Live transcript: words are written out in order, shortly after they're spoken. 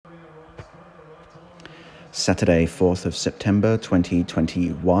Saturday, 4th of September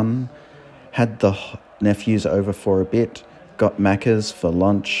 2021. Had the nephews over for a bit, got Macca's for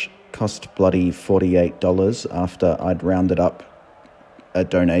lunch, cost bloody $48 after I'd rounded up a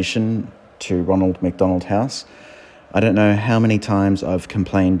donation to Ronald McDonald House. I don't know how many times I've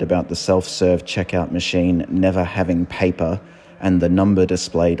complained about the self-serve checkout machine never having paper and the number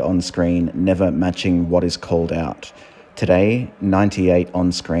displayed on screen never matching what is called out. Today, 98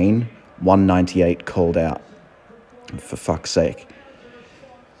 on screen, 198 called out. For fuck's sake.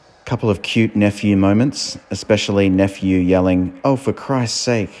 Couple of cute nephew moments, especially nephew yelling, "Oh, for Christ's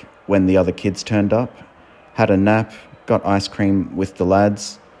sake," when the other kids turned up. Had a nap, got ice cream with the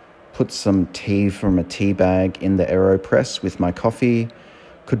lads, put some tea from a tea bag in the AeroPress with my coffee,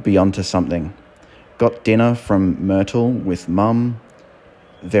 could be onto something. Got dinner from Myrtle with Mum,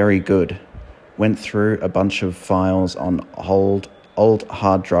 very good. Went through a bunch of files on old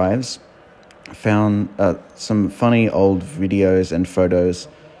hard drives, found some funny old videos and photos,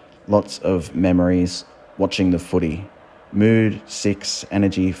 lots of memories, watching the footy. Mood 6,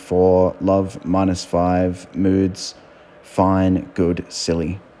 energy 4, love -5, moods fine, good,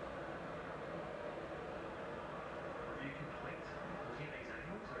 silly.